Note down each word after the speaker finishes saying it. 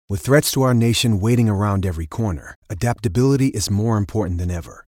With threats to our nation waiting around every corner, adaptability is more important than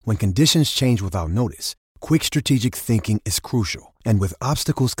ever. When conditions change without notice, quick strategic thinking is crucial. And with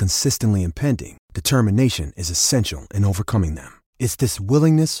obstacles consistently impending, determination is essential in overcoming them. It's this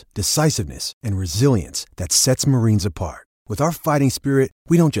willingness, decisiveness, and resilience that sets Marines apart. With our fighting spirit,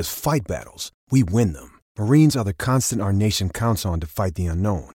 we don't just fight battles, we win them. Marines are the constant our nation counts on to fight the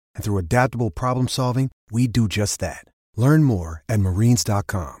unknown. And through adaptable problem solving, we do just that. Learn more at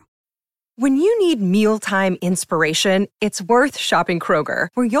marines.com. When you need mealtime inspiration, it's worth shopping Kroger,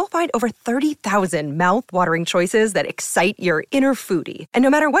 where you'll find over 30,000 mouth-watering choices that excite your inner foodie. And no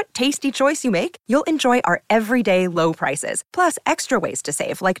matter what tasty choice you make, you'll enjoy our everyday low prices, plus extra ways to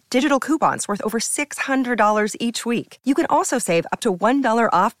save, like digital coupons worth over $600 each week. You can also save up to $1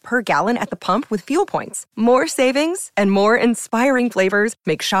 off per gallon at the pump with fuel points. More savings and more inspiring flavors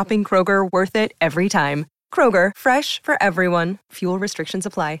make shopping Kroger worth it every time. Kroger, fresh for everyone. Fuel restrictions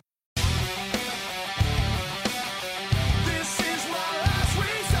apply.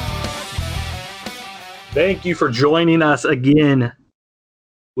 Thank you for joining us again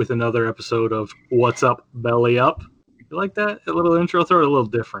with another episode of What's Up, Belly Up. You like that? A little intro? Throw it a little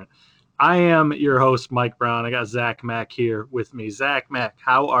different. I am your host, Mike Brown. I got Zach Mack here with me. Zach Mack,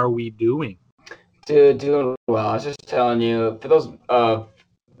 how are we doing? Dude, doing well. I was just telling you, for those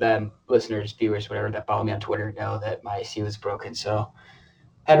them listeners, viewers, whatever, that follow me on Twitter know that my AC was broken. So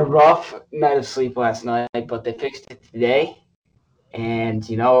had a rough night of sleep last night, but they fixed it today. And,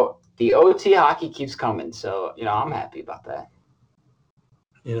 the OT hockey keeps coming, so, I'm happy about that.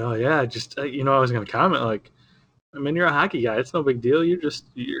 I was going to comment, you're a hockey guy. It's no big deal. You're just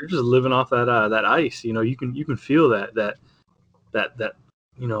living off that ice. You can feel that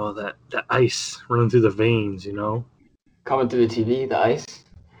ice running through the veins, Coming through the TV, the ice.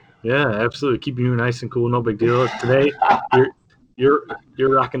 Yeah, absolutely. Keeping you nice and cool, no big deal. Today, you're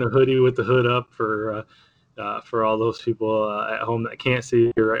rocking a hoodie with the hood up for all those people at home that can't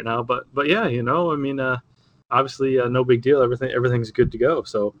see you right now. But yeah, obviously no big deal. Everything's good to go.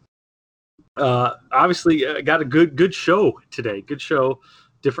 So obviously got a good show today. Good show.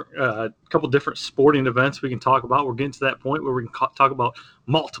 Different couple different sporting events we can talk about. We're getting to that point where we can talk about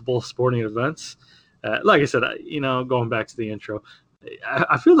multiple sporting events. Like I said, going back to the intro,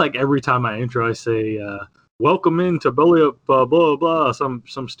 I feel like every time I intro, I say welcome into Belly Up, blah blah blah, some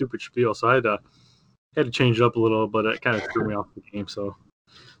stupid spiel. So I had to change it up a little, but it kind of threw me off the game. So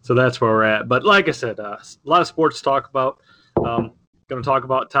that's where we're at. But like I said, a lot of sports to talk about. Going to talk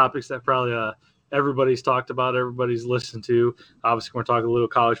about topics that probably everybody's talked about, everybody's listened to. Obviously, we're talking a little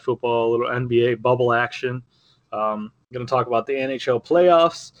college football, a little NBA bubble action. Going to talk about the NHL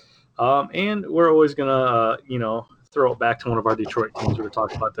playoffs. And we're always going to, throw it back to one of our Detroit teams. We're going to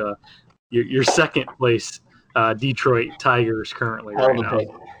talk about your second place Detroit Tigers currently right now.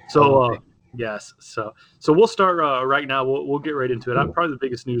 So, yes. So we'll start right now. We'll get right into it. Probably the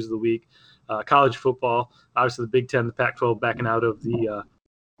biggest news of the week, college football. Obviously, the Big Ten, the Pac-12 backing out of the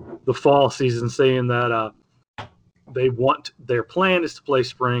fall season, saying that their plan is to play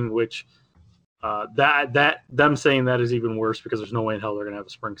spring, which them saying that is even worse because there's no way in hell they're going to have a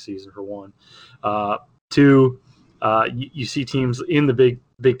spring season, for one. Two, you see teams in the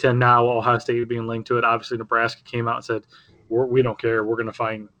Big Ten now, Ohio State being linked to it. Obviously, Nebraska came out and said, we don't care. We're going to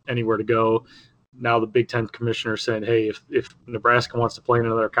find anywhere to go. Now the Big Ten commissioner is saying, hey, if Nebraska wants to play in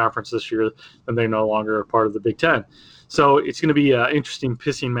another conference this year, then they're no longer a part of the Big Ten. So it's going to be an interesting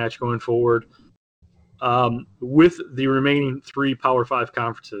pissing match going forward. With the remaining 3 Power 5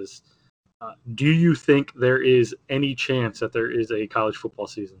 conferences, do you think there is any chance that there is a college football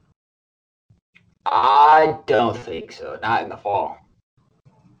season? I don't think so. Not in the fall.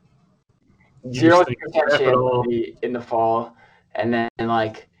 0% chance in the fall, and then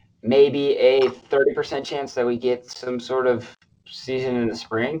maybe a 30% chance that we get some sort of season in the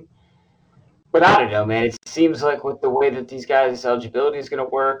spring. But I don't know, man. It seems like with the way that these guys' eligibility is going to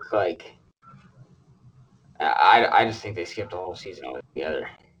work, I just think they skipped the whole season altogether.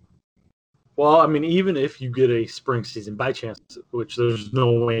 Well, even if you get a spring season by chance, which there's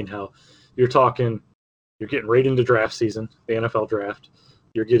no way in hell, you're getting right into draft season, the NFL draft.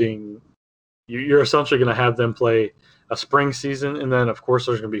 You're essentially going to have them play a spring season, and then, of course,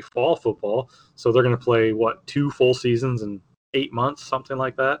 there's going to be fall football. So they're going to play, 2 full seasons in 8 months, something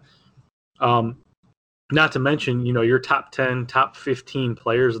like that. Not to mention, your top 10, top 15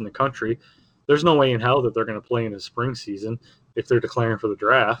 players in the country. There's no way in hell that they're going to play in a spring season if they're declaring for the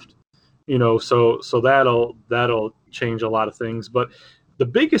draft. So that'll change a lot of things. But the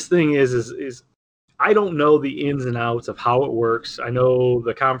biggest thing is I don't know the ins and outs of how it works. I know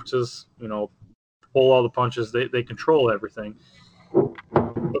the conferences, pull all the punches. They control everything. But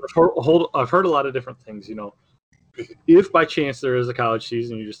the I've heard a lot of different things. If by chance there is a college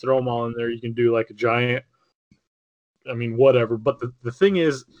season, you just throw them all in there. You can do like a giant. I mean, whatever. But the thing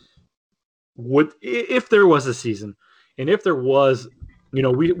is, if there was a season, and if there was,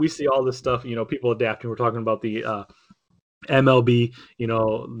 we see all this stuff. People adapting. We're talking about the MLB.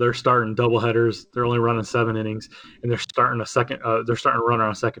 They're starting doubleheaders. They're only running 7 innings, and they're starting to run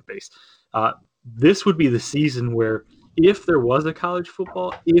around second base. This would be the season where, if there was a college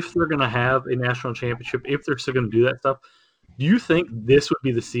football, if they're going to have a national championship, if they're still going to do that stuff, do you think this would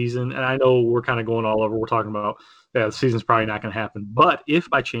be the season? And I know we're kind of going all over. We're talking about the season's probably not going to happen. But if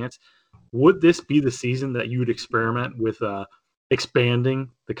by chance, would this be the season that you would experiment with expanding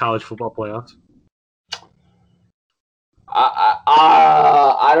the college football playoffs?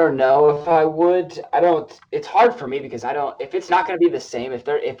 I don't know if I would. I don't. It's hard for me because I don't. If it's not going to be the same,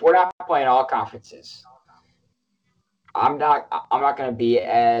 if we're not playing all conferences, I'm not going to be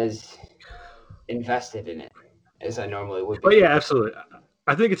as invested in it as I normally would be. But yeah, absolutely.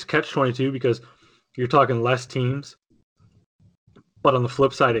 I think it's catch-22 because you're talking less teams, but on the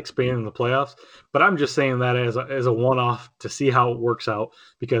flip side, expanding the playoffs. But I'm just saying that as a one-off to see how it works out,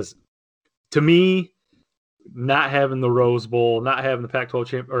 because to me, not having the Rose Bowl, not having the Pac-12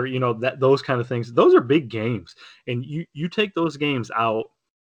 champ, or those kind of things, those are big games, and you take those games out.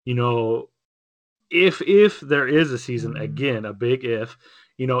 If there is a season, again, a big if,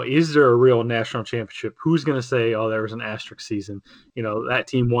 is there a real national championship? Who's going to say, oh, there was an asterisk season? That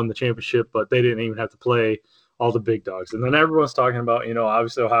team won the championship, but they didn't even have to play all the big dogs. And then everyone's talking about,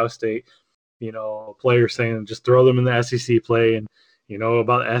 obviously Ohio State, players saying just throw them in the SEC play, and,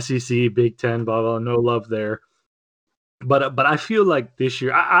 about SEC, Big Ten, blah, blah, no love there. But I feel like this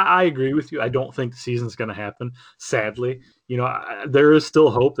year, I agree with you. I don't think the season's going to happen, sadly. There is still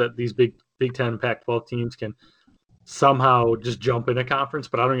hope that these Big Ten, Pac-12 teams can somehow just jump in a conference,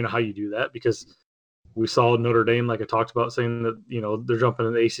 but I don't even know how you do that, because we saw Notre Dame, like I talked about, saying that, they're jumping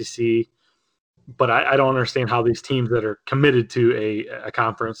in the ACC. But I don't understand how these teams that are committed to a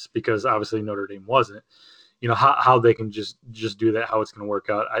conference, because obviously Notre Dame wasn't, how they can just do that, how it's going to work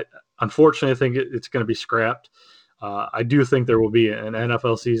out. Unfortunately, I think it's going to be scrapped. I do think there will be an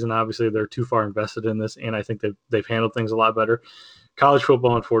NFL season. Obviously, they're too far invested in this, and I think they've handled things a lot better. College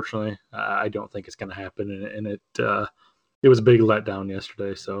football, unfortunately, I don't think it's going to happen, and it was a big letdown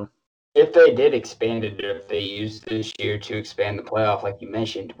yesterday. So, if they did expand it, if they used this year to expand the playoff, like you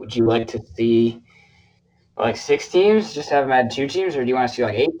mentioned, would you like to see like 6 teams, just have them add 2 teams, or do you want to see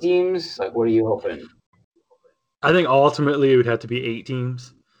like 8 teams? Like, what are you hoping? I think ultimately it would have to be 8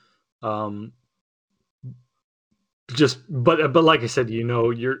 teams. But like I said,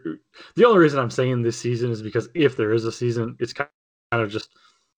 you're the only reason I'm saying this season is because if there is a season, it's kind of just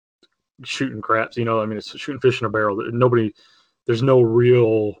shooting craps. It's shooting fish in a barrel. There's no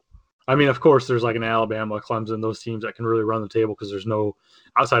real. I mean, of course, there's like an Alabama, Clemson, those teams that can really run the table because there's no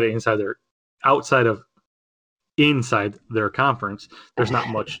outside of inside their conference. There's not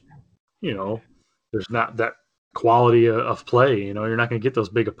much. There's not that quality of play. You're not going to get those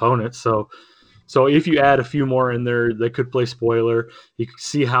big opponents. So if you add a few more in there, they could play spoiler. You can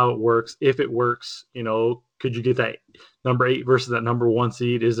see how it works. If it works, could you get that number 8 versus that number 1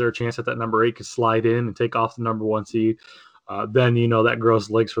 seed? Is there a chance that number 8 could slide in and take off the number 1 seed? Then, that grows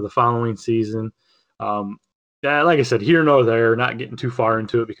legs for the following season. Like I said, here nor there, not getting too far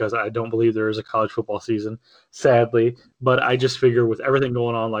into it because I don't believe there is a college football season, sadly. But I just figure with everything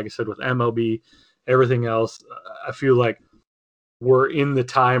going on, like I said, with MLB, everything else, I feel like we're in the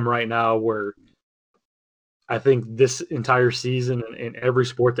time right now where I think this entire season and every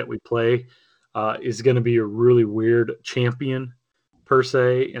sport that we play is going to be a really weird champion per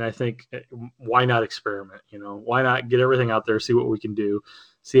se. And I think why not experiment? Why not get everything out there, see what we can do,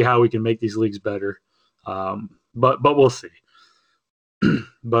 see how we can make these leagues better. But we'll see.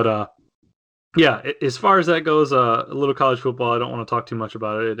 But yeah, as far as that goes, a little college football, I don't want to talk too much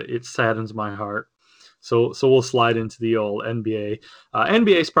about it. It saddens my heart. So we'll slide into the old NBA.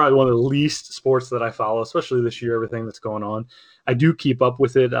 NBA is probably one of the least sports that I follow, especially this year, everything that's going on. I do keep up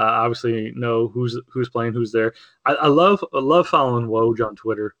with it. Obviously know who's playing, who's there. I love following Woj on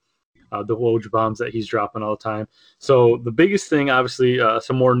Twitter, the Woj bombs that he's dropping all the time. So the biggest thing, obviously,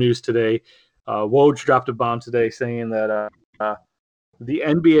 some more news today. Woj dropped a bomb today saying that the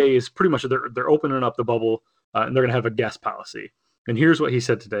NBA is pretty much they're opening up the bubble and they're going to have a guest policy. And here's what he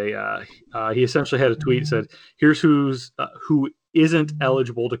said today. He essentially had a tweet that said, "Here's who isn't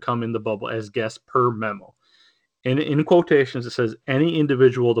eligible to come in the bubble as guests per memo." And in quotations, it says, "Any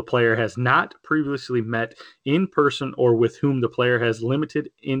individual the player has not previously met in person or with whom the player has limited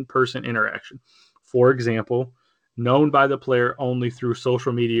in-person interaction. For example, known by the player only through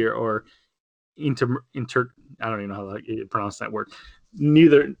social media or I don't even know how to pronounce that word.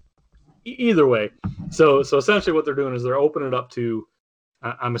 Either way. So essentially what they're doing is they're opening it up to,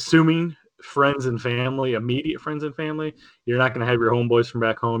 I'm assuming, friends and family, immediate friends and family. You're not going to have your homeboys from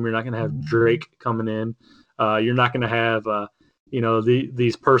back home. You're not going to have Drake coming in. You're not going to have,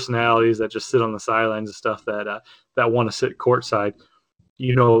 these personalities that just sit on the sidelines and stuff that want to sit courtside.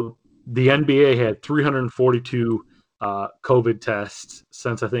 The NBA had 342 COVID tests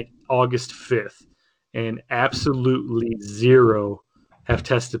since I think August 5th, and absolutely zero have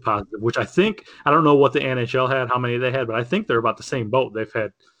tested positive, which I don't know what the NHL had, how many they had, but I think they're about the same boat. They've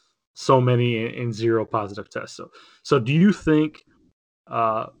had so many in zero positive tests. So do you think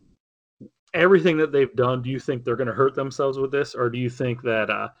everything that they've done, do you think they're going to hurt themselves with this? Or do you think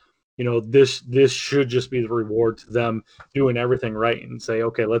that, this should just be the reward to them doing everything right and say,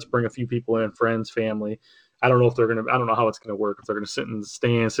 okay, let's bring a few people in, friends, family. I don't know how it's going to work, if they're going to sit in the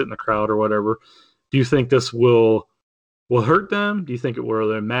stands, sit in the crowd or whatever. Do you think this will hurt them? Do you think it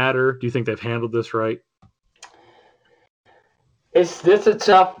will matter? Do you think they've handled this right? It's a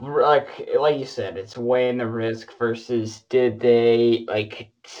tough, like you said, it's weighing the risk versus did they,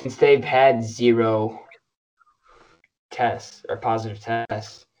 since they've had zero tests or positive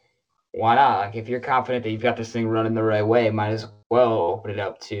tests, why not? If you're confident that you've got this thing running the right way, might as well open it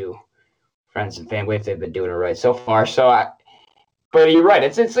up to friends and family if they've been doing it right so far. But you're right.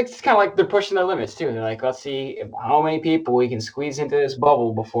 It's kind of like they're pushing their limits too. They're like, let's see how many people we can squeeze into this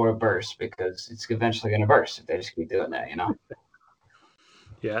bubble before it bursts, because it's eventually going to burst if they just keep doing that,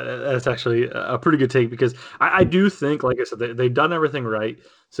 Yeah, that's actually a pretty good take, because I do think, like I said, they've done everything right.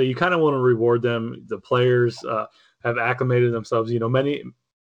 So you kind of want to reward them. The players have acclimated themselves.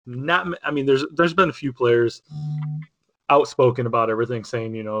 There's been a few players outspoken about everything,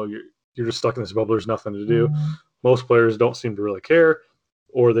 saying, you're just stuck in this bubble. There's nothing to do. Most players don't seem to really care,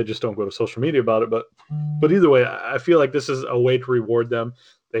 or they just don't go to social media about it. But either way, I feel like this is a way to reward them.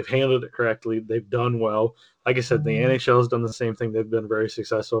 They've handled it correctly. They've done well. Like I said, the NHL has done the same thing. They've been very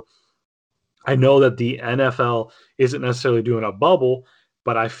successful. I know that the NFL isn't necessarily doing a bubble,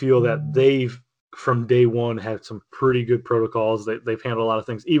 but I feel that they've, from day one, had some pretty good protocols. They've handled a lot of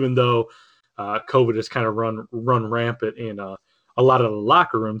things, even though COVID has kind of run rampant in a lot of the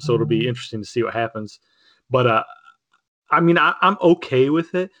locker rooms. So it'll be interesting to see what happens. But I'm okay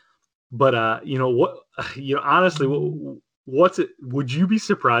with it. But honestly, what's it? Would you be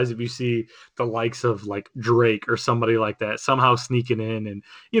surprised if you see the likes of like Drake or somebody like that somehow sneaking in? And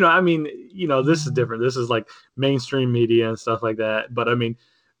this is different. This is like mainstream media and stuff like that. But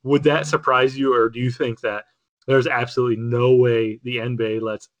would that surprise you, or do you think that there's absolutely no way the NBA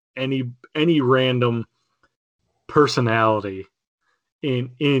lets any random personality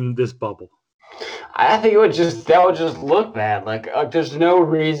in this bubble? I think that would just look bad. There's no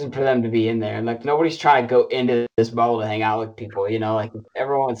reason for them to be in there. And nobody's trying to go into this bubble to hang out with people,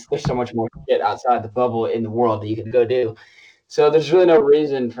 there's so much more shit outside the bubble in the world that you can go do. So there's really no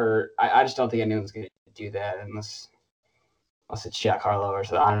reason I just don't think anyone's going to do that unless it's Jack Harlow or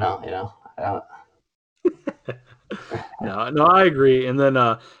something. I don't know, I don't. No, I agree. And then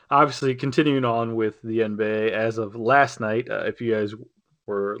obviously continuing on with the NBA, as of last night, if you guys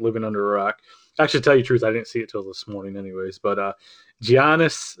were living under a rock, actually, to tell you the truth, I didn't see it till this morning anyways. But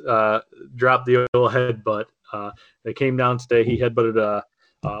Giannis dropped the old headbutt. They came down today. He headbutted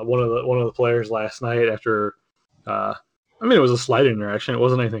one of the players last night after it was a slight interaction. It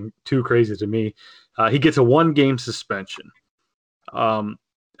wasn't anything too crazy to me. He gets a 1-game suspension. A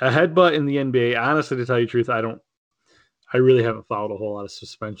headbutt in the NBA, honestly, to tell you the truth, I really haven't followed a whole lot of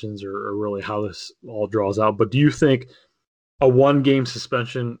suspensions or really how this all draws out. But do you think a 1-game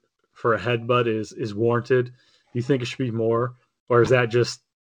suspension for a headbutt is warranted? Do you think it should be more, or is that just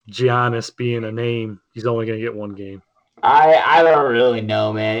Giannis being a name? He's only going to get 1 game. I don't really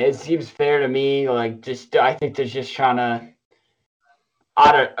know, man. It seems fair to me. I think they're just trying to.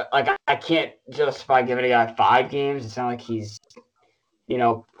 I can't justify giving a guy 5 games. It's not like he's,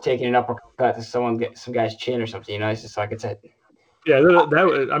 taking an uppercut to some guy's chin or something. It's just like it's a. Yeah,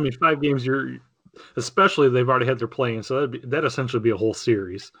 that 5 games. Especially they've already had their playing, so that'd essentially be a whole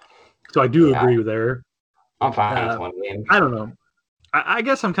series. So I do agree with there. I'm fine with 1 game. I don't know. I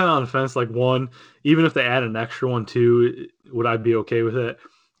guess I'm kind of on the fence. 1, even if they add an extra one too, would I be okay with it?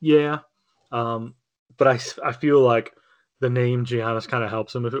 Yeah. But I feel like the name Giannis kind of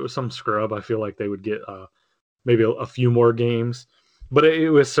helps them. If it was some scrub, I feel like they would get maybe a few more games. But it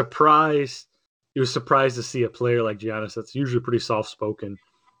was surprised to see a player like Giannis that's usually pretty soft spoken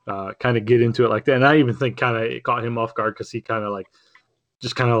kind of get into it like that. And I even think kind of it caught him off guard because he kind of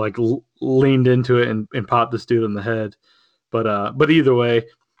just kind of like leaned into it and popped this dude in the head. But either way,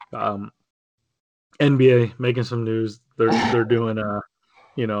 NBA making some news. They're doing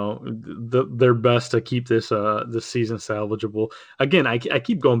their best to keep this season salvageable. Again, I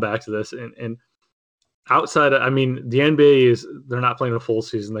keep going back to this and outside of, I mean, the NBA they're not playing a full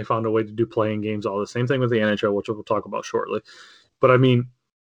season. They found a way to do playing games, all the same thing with the NHL, which we'll talk about shortly. But I mean,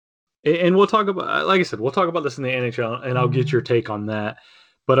 and we'll talk about, like I said, we'll talk about this in the NHL, and I'll get your take on that.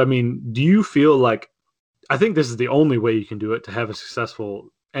 But I mean, do you feel like, I think this is the only way you can do it to have a successful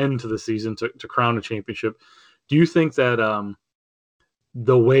end to the season, to crown a championship. Do you think that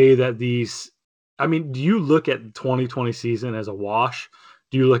the way that these, I mean, do you look at the 2020 season as a wash?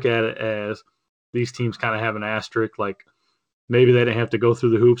 Do you look at it as these teams kind of have an asterisk, like maybe they didn't have to go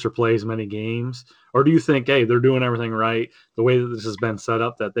through the hoops or play as many games? Or do you think, hey, they're doing everything right, the way that this has been set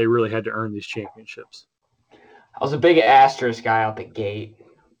up, that they really had to earn these championships? I was a big asterisk guy out the gate.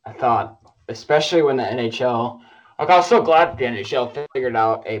 I thought, especially when the NHL, like, I was so glad that the NHL figured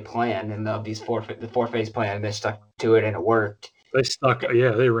out a plan and the four-phase plan, and they stuck to it and it worked.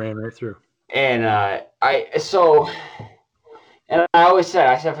 They ran right through. And I always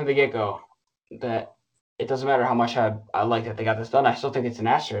said from the get-go that it doesn't matter how much I like that they got this done. I still think it's an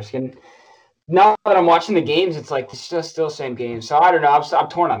asterisk. And now that I'm watching the games, it's like it's still the same game. So I don't know. I'm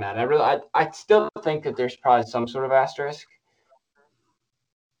torn on that. I still think that there's probably some sort of asterisk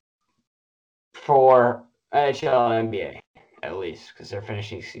for NHL and NBA, at least, because they're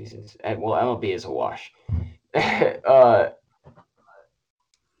finishing seasons. And well, MLB is a wash.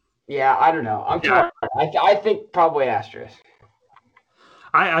 Yeah, I don't know. I'm torn. I think probably asterisk.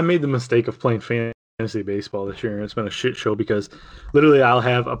 I made the mistake of playing fantasy baseball this year, and it's been a shit show because literally I'll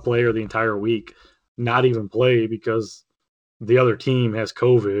have a player the entire week not even play because the other team has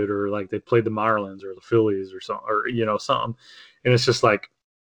COVID, or like they played the Marlins or the Phillies or something, and it's just like,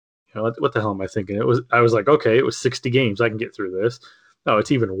 what the hell am I thinking? I was like, okay, it was 60 games, I can get through this. No,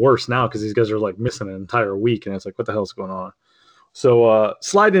 it's even worse now because these guys are like missing an entire week, and it's like, what the hell's going on? So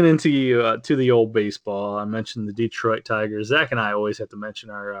sliding into to the old baseball, I mentioned the Detroit Tigers. Zach and I always have to mention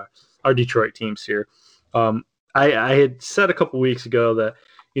our Detroit teams here. I had said a couple weeks ago that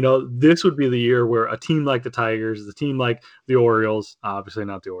this would be the year where a team like the Tigers, the team like the Orioles, obviously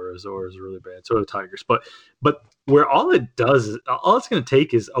not the Orioles. The Orioles are really bad. So are the Tigers. But where all it's going to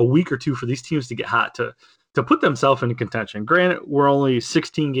take is a week or two for these teams to get hot to put themselves into contention. Granted, we're only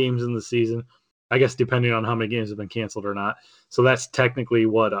 16 games in the season, I guess, depending on how many games have been canceled or not. So that's technically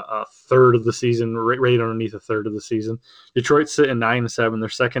a third of the season, right underneath a third of the season. Detroit's sitting 9-7. They're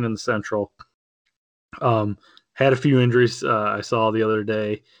second in the Central. Had a few injuries I saw the other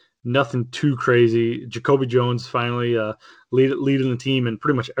day. Nothing too crazy. Jacoby Jones finally leading the team in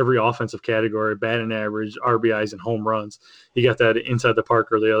pretty much every offensive category, batting average, RBIs, and home runs. He got that inside the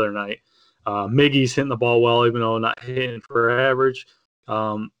Parker the other night. Miggy's hitting the ball well, even though not hitting for average.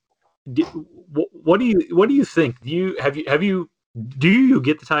 What do you think? Do you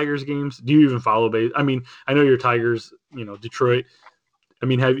get the Tigers games? Do you even follow base? I mean, I know you're Tigers, Detroit. I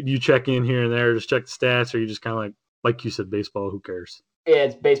mean, do you check in here and there, just check the stats, or you just kind of like you said, baseball, who cares? Yeah,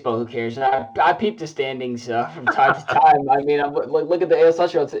 it's baseball, who cares? I peep the standings from time to time. I mean, look at the AL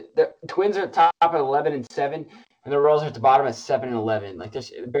Central. The Twins are at top at 11-7, and the Royals are at the bottom at 7-11. Like,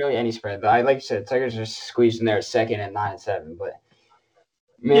 there's barely any spread. But like you said, Tigers are squeezed in there at second at 9-7. But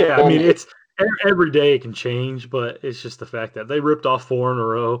yeah, I mean, it's every day it can change, but it's just the fact that they ripped off 4 in a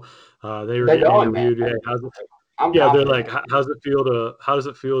row. They were interviewed. They're like, how does it feel to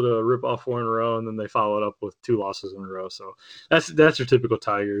rip off 4 in a row, and then they follow it up with 2 losses in a row. So that's your typical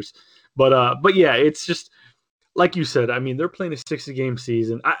Tigers. But yeah, it's just like you said. I mean, they're playing a 60-game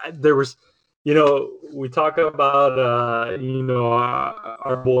season. There was, we talk about our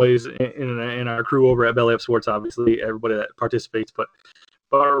boys in our crew over at Belly Up Sports. Obviously, everybody that participates, but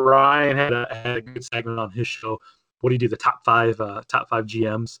Ryan had a good segment on his show. What do you do? The top five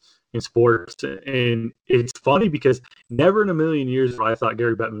GMs in sports. And it's funny because never in a million years I thought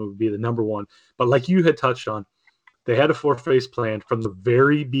Gary Bettman would be the number one. But like you had touched on, they had a 4-phase plan from the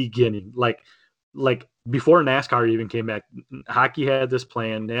very beginning. Like before NASCAR even came back, hockey had this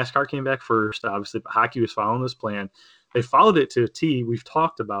plan. NASCAR came back first, obviously, but hockey was following this plan. They followed it to a T. We've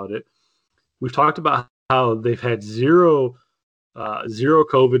talked about it. We've talked about how they've had zero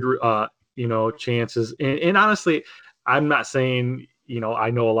COVID, chances. And honestly, I'm not saying,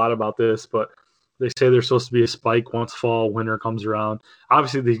 I know a lot about this, but they say there's supposed to be a spike once winter comes around.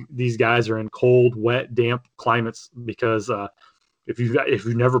 Obviously, these guys are in cold, wet, damp climates because if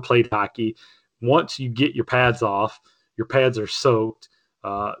you've never played hockey, once you get your pads off, your pads are soaked.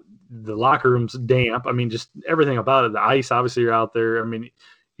 The locker room's damp. I mean, just everything about it. The ice, obviously, you're out there. I mean,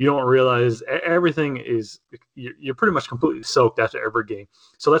 you don't realize everything is you're pretty much completely soaked after every game.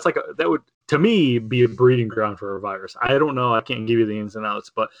 So that's that would to me be a breeding ground for a virus. I don't know. I can't give you the ins and outs,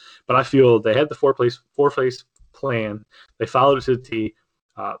 but I feel they had the four-phase plan. They followed it to the T.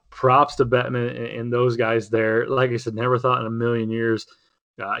 Props to Bettman and those guys there. Like I said, never thought in a million years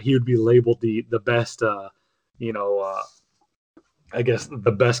he would be labeled the best. I guess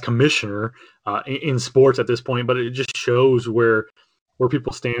the best commissioner in sports at this point. But it just shows where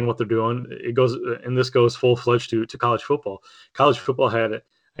people stand, what they're doing. It goes, and this goes full-fledged to college football. College football had it.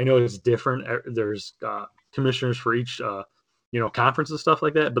 I know it's different. There's commissioners for each, conference and stuff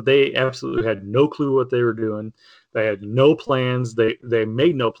like that, but they absolutely had no clue what they were doing. They had no plans. They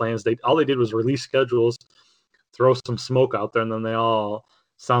made no plans. All they did was release schedules, throw some smoke out there, and then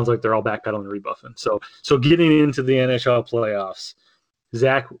sounds like they're all backpedaling and rebuffing. So getting into the NHL playoffs,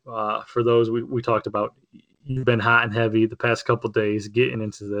 Zach, for those we talked about, you've been hot and heavy the past couple of days getting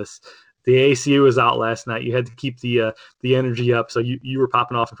into this. The ACU was out last night. You had to keep the energy up, so you were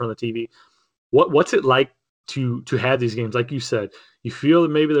popping off in front of the TV. What's it like to have these games? Like you said, you feel that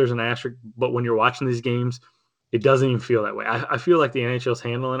maybe there's an asterisk, but when you're watching these games, it doesn't even feel that way. I feel like the NHL's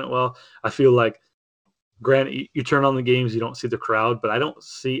handling it well. I feel like, granted, you turn on the games, you don't see the crowd, but I don't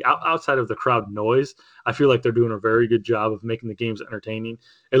see, outside of the crowd noise, I feel like they're doing a very good job of making the games entertaining,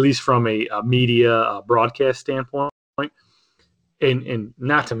 at least from a media broadcast standpoint. And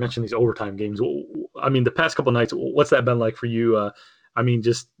not to mention these overtime games. I mean, the past couple of nights, what's that been like for you? I mean,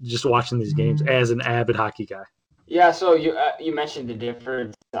 just watching these games as an avid hockey guy. Yeah, so you mentioned the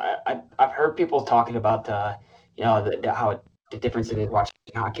difference. I've heard people talking about how the difference it is watching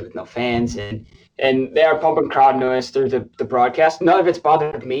hockey with no fans, and they are pumping crowd noise through the broadcast. None of it's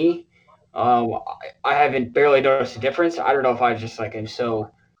bothered me. I haven't barely noticed a difference. I don't know if I just am so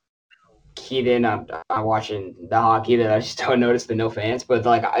keyed in on watching the hockey that I just don't notice the no fans. But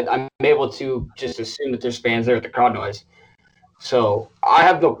I'm able to just assume that there's fans there with the crowd noise. So I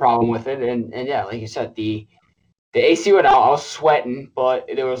have no problem with it. And yeah, like you said, the AC went out. I was sweating, but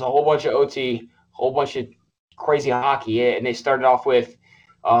there was a whole bunch of OT, whole bunch of crazy hockey. And they started off with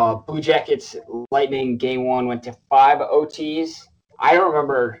Blue Jackets Lightning game 1 went to 5 OTs. I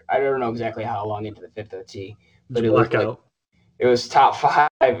don't know exactly how long into the 5th OT, but it was top 5.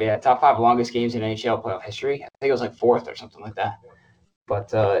 Yeah, top 5 longest games in NHL playoff history. I think it was 4th or something like that.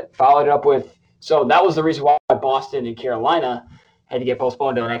 But followed it up with, so that was the reason why Boston and Carolina had to get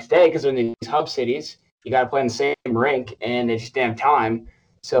postponed to the next day, because they're in these hub cities. You got to play in the same rink, and they just didn't have time.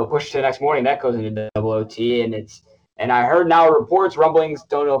 So push to the next morning, that goes into double OT, and I heard now reports, rumblings,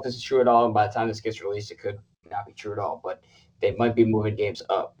 don't know if this is true at all, and by the time this gets released, it could not be true at all, but they might be moving games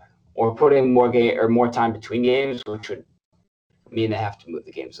up or putting more time between games, which would mean they have to move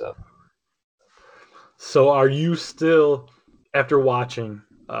the games up. So are you still, after watching,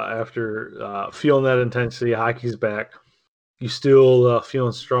 after feeling that intensity, hockey's back, you still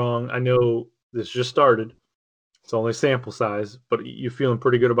feeling strong? I know this just started. It's only sample size, but you feeling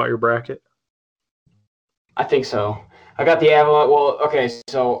pretty good about your bracket? I think so. I got the Avalanche. Well, okay,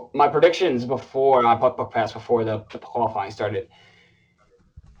 so my predictions before I put Puck Pass before the qualifying started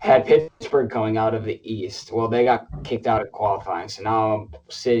had Pittsburgh coming out of the East. Well, they got kicked out of qualifying, so now I'm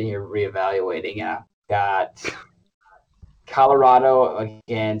sitting here reevaluating. And I've got Colorado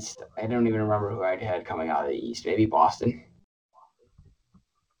against, I don't even remember who I had coming out of the East. Maybe Boston.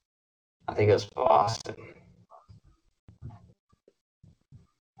 I think it was Boston.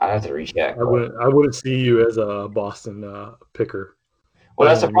 I have to recheck. I wouldn't see you as a Boston picker. Well,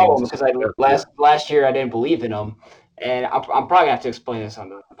 that's the problem, because last year I didn't believe in them, and I'm probably gonna have to explain this on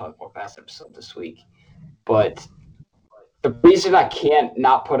the Puck Pass episode this week. But the reason I can't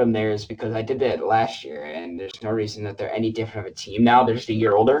not put them there is because I did that last year, and there's no reason that they're any different of a team now. They're just a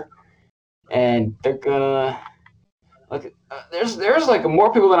year older, and they're gonna there's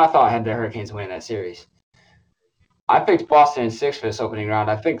more people than I thought had the Hurricanes winning that series. I picked Boston in 6 for this opening round.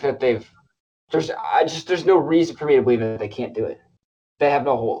 I think that there's no reason for me to believe that they can't do it. They have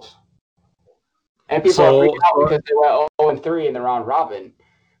no holes. And people are freaking out because they went 0-3 in the round robin.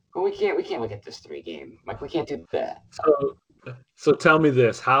 But we can't look at this 3-game. We can't do that. So tell me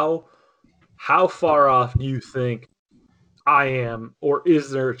this. How far off do you think I am, or is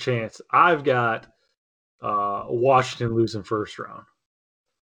there a chance I've got Washington losing first round?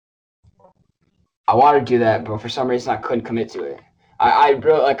 I wanted to do that, but for some reason I couldn't commit to it. I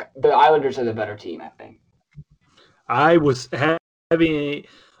really the Islanders are the better team, I think. I was heavy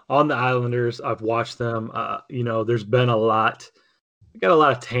on the Islanders. I've watched them. There's been a lot They got a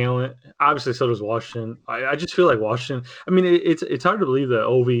lot of talent. Obviously, so does Washington. I just feel like Washington. I mean, it's hard to believe that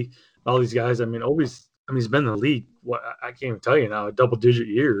Ovi, all these guys. I mean, he's been in the league. What I can't even tell you now, double-digit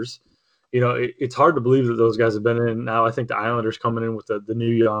years. It's hard to believe that those guys have been in. Now I think the Islanders coming in with the new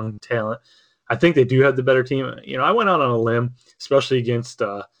young talent. I think they do have the better team. I went out on a limb, especially against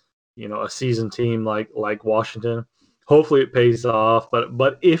a seasoned team like Washington. Hopefully it pays off,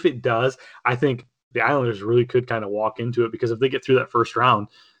 but if it does, I think the Islanders really could kind of walk into it, because if they get through that first round,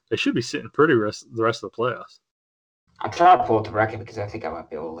 they should be sitting pretty the rest of the playoffs. I'm trying to pull up the bracket because I think I might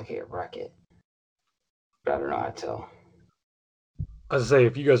be able to look at your bracket, but I don't know how to tell. As I say,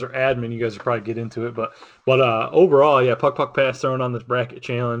 if you guys are admin, you guys will probably get into it. But overall, yeah, puck pass throwing on this bracket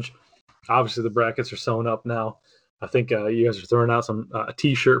challenge. Obviously, the brackets are sewn up now. I think you guys are throwing out some a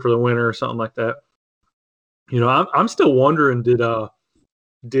T-shirt for the winner or something like that. I'm still wondering, did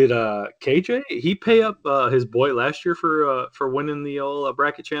KJ he pay up his boy last year for winning the old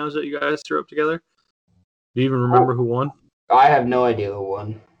bracket challenge that you guys threw up together? Do you even remember who won? I have no idea who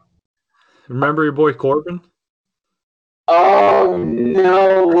won. Remember your boy Corbin? Oh,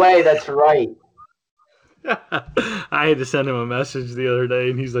 no way. That's right. I had to send him a message the other day,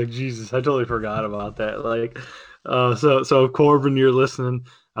 and he's like, Jesus, I totally forgot about that. Like, so Corbin, you're listening.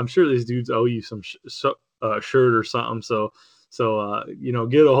 I'm sure these dudes owe you some shirt or something. So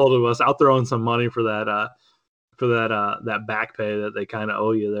get a hold of us. I'll throw in some money for that back pay that they kind of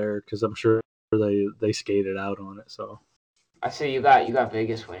owe you there, because I'm sure they skated out on it. So I see you got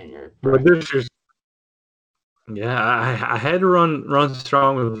Vegas winning your. But this is. Yeah, I had to run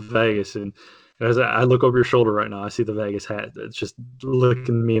strong with Vegas, and as I look over your shoulder right now, I see the Vegas hat. It's just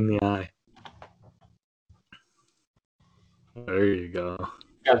looking me in the eye. There you go.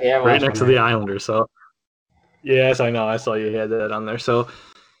 Okay, right next to the Islanders. So, yes, I know. I saw you had that on there. So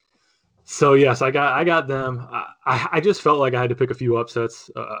yes, I got them. I just felt like I had to pick a few upsets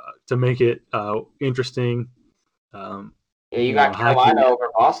to make it interesting. You got Carolina over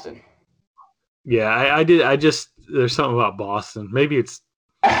Boston. Yeah, I did. There's something about Boston. Maybe it's.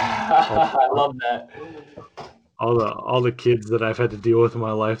 I love that. All the kids that I've had to deal with in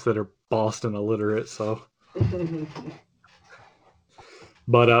my life that are Boston illiterate. So.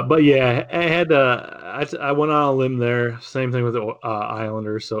 But yeah, I went on a limb there. Same thing with the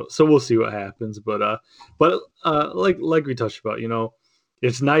Islanders. So we'll see what happens. But like we touched about,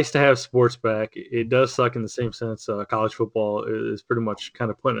 it's nice to have sports back. It does suck in the same sense. College football is pretty much kind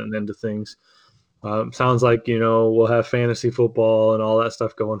of putting an end to things. Sounds like, we'll have fantasy football and all that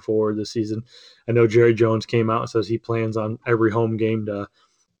stuff going forward this season. I know Jerry Jones came out and says he plans on every home game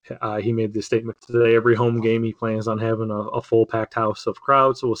he made the statement today, every home game he plans on having a full packed house of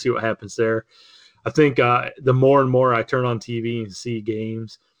crowds. So we'll see what happens there. I think the more and more I turn on TV and see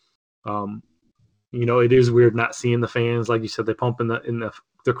games, it is weird not seeing the fans. Like you said, they pump in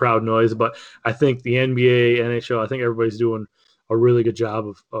the crowd noise, but I think the NBA, NHL, I think everybody's doing a really good job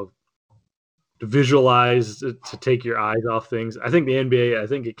of to visualize, to take your eyes off things. I think the NBA, I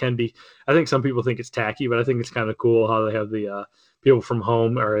think some people think it's tacky, but I think it's kind of cool how they have the people from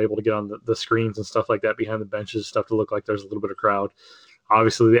home are able to get on the screens and stuff like that behind the benches, stuff to look like there's a little bit of crowd.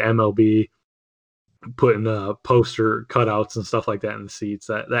 Obviously, the MLB putting poster cutouts and stuff like that in the seats,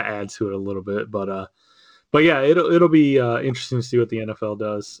 that adds to it a little bit. But yeah, it'll be interesting to see what the NFL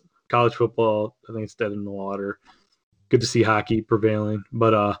does. College football, I think it's dead in the water. Good to see hockey prevailing,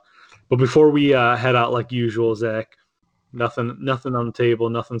 but before we head out like usual, Zach, nothing on the table,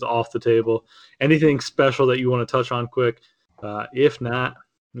 nothing's off the table. Anything special that you want to touch on quick? If not,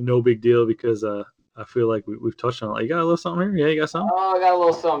 no big deal, because I feel like we've touched on it. You got a little something here? Yeah, you got something? Oh, I got a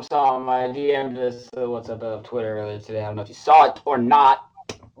little something. I DM'd this WhatsApp on Twitter earlier today. I don't know if you saw it or not,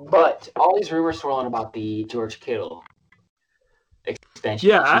 but all these rumors swirling about the George Kittle extension.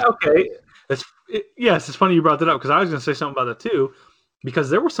 Yeah, okay. It's funny you brought that up, because I was going to say something about that too,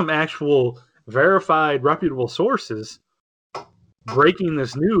 because there were some actual verified, reputable sources breaking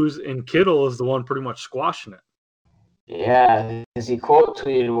this news, and Kittle is the one pretty much squashing it. Yeah, because he quote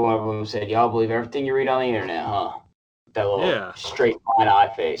tweeted one of them, said, "Y'all believe everything you read on the internet, huh?" That little straight line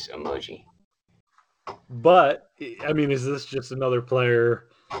eye face emoji. But, I mean, is this just another player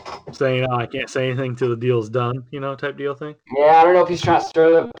saying, I can't say anything till the deal's done, type deal thing? Yeah, I don't know if he's trying to stir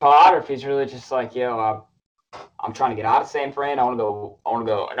the pot or if he's really just like, I'm trying to get out of San Fran. I want to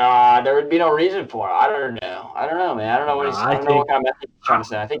go. Nah, there would be no reason for it. I don't know, man. I don't know what I don't know what kind of message he's trying to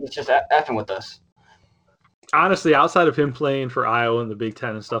send. I think he's just effing with us. Honestly, outside of him playing for Iowa in the Big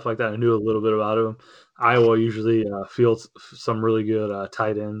Ten and stuff like that, I knew a little bit about him. Iowa usually fields some really good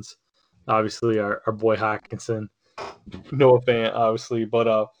tight ends. Obviously, our boy Hockenson. Noah Fant, obviously,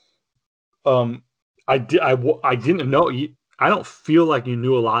 but I didn't know. I don't feel like you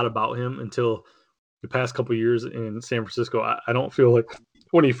knew a lot about him until the past couple of years in San Francisco. I don't feel like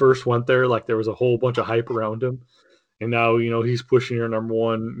when he first went there, like there was a whole bunch of hype around him. And now, he's pushing your number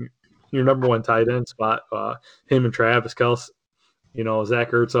one tight end spot. Him and Travis Kelce,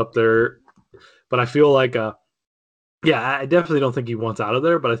 Zach Ertz up there. But I feel like, I definitely don't think he wants out of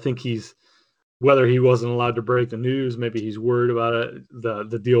there. But I think whether he wasn't allowed to break the news, maybe he's worried about it,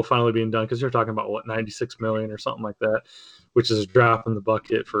 the deal finally being done, because you're talking about $96 million or something like that, which is a drop in the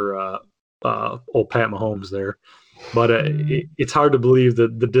bucket for old Pat Mahomes there. But it's hard to believe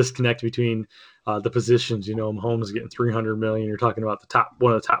the disconnect between the positions. Mahomes is getting $300 million. You're talking about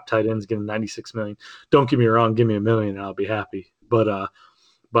one of the top tight ends getting $96 million. Don't get me wrong, give me $1 million and I'll be happy. But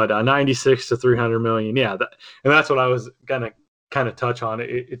 96 to $300 million, yeah, and that's what I was gonna kind of touch on.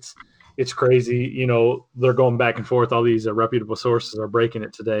 It's crazy. They're going back and forth. All these reputable sources are breaking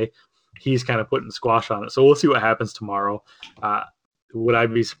it today. He's kind of putting the squash on it. So we'll see what happens tomorrow. Would I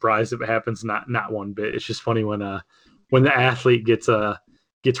be surprised if it happens? Not one bit. It's just funny when the athlete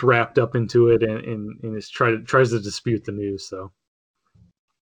gets wrapped up into it and tries to dispute the news. So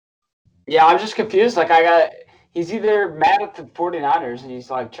yeah, I'm just confused. Like he's either mad at the 49ers and he's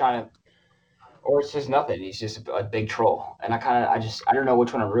like trying to, or it's just nothing. He's just a big troll. And I don't know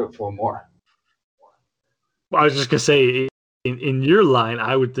which one I'm rooting for more. Well, I was just gonna say, in your line,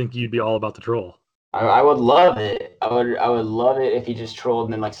 I would think you'd be all about the troll. I would love it. I would love it if he just trolled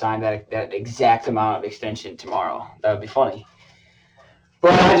and then like signed that exact amount of extension tomorrow. That would be funny.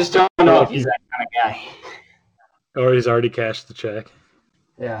 But I just don't know if he's that kind of guy. Or he's already cashed the check.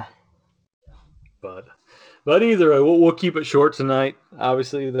 Yeah. But either way, we'll keep it short tonight.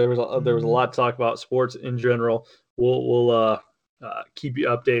 Obviously, there was a lot to talk about sports in general. We'll keep you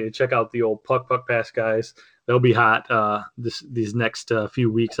updated. Check out the old Puck Pass guys. They'll be hot these next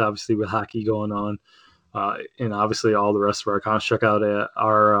few weeks, obviously, with hockey going on. And obviously all the rest of our accounts. Check out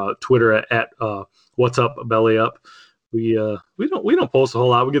our Twitter at What's Up Belly Up. We don't post a whole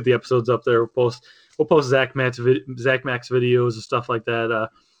lot. We get the episodes up there. We'll post Zach Max videos and stuff like that.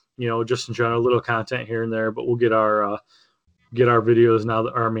 Just in general, a little content here and there. But we'll get our videos now.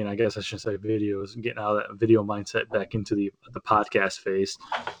 I guess I shouldn't say videos. Getting out of that video mindset back into the podcast phase.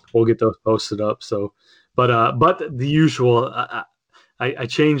 We'll get those posted up. So, but the usual. I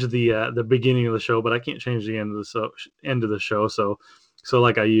changed the beginning of the show, but I can't change the end of the show. So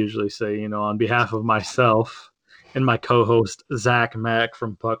like I usually say, on behalf of myself and my co-host Zach Mack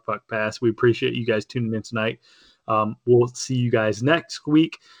from Puck Pass, we appreciate you guys tuning in tonight. We'll see you guys next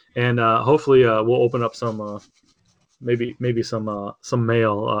week, and hopefully we'll open up some maybe some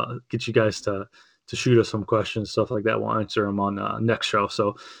mail, get you guys to shoot us some questions, stuff like that. We'll answer them on next show.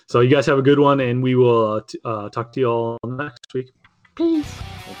 So you guys have a good one, and we will talk to you all next week. Peace.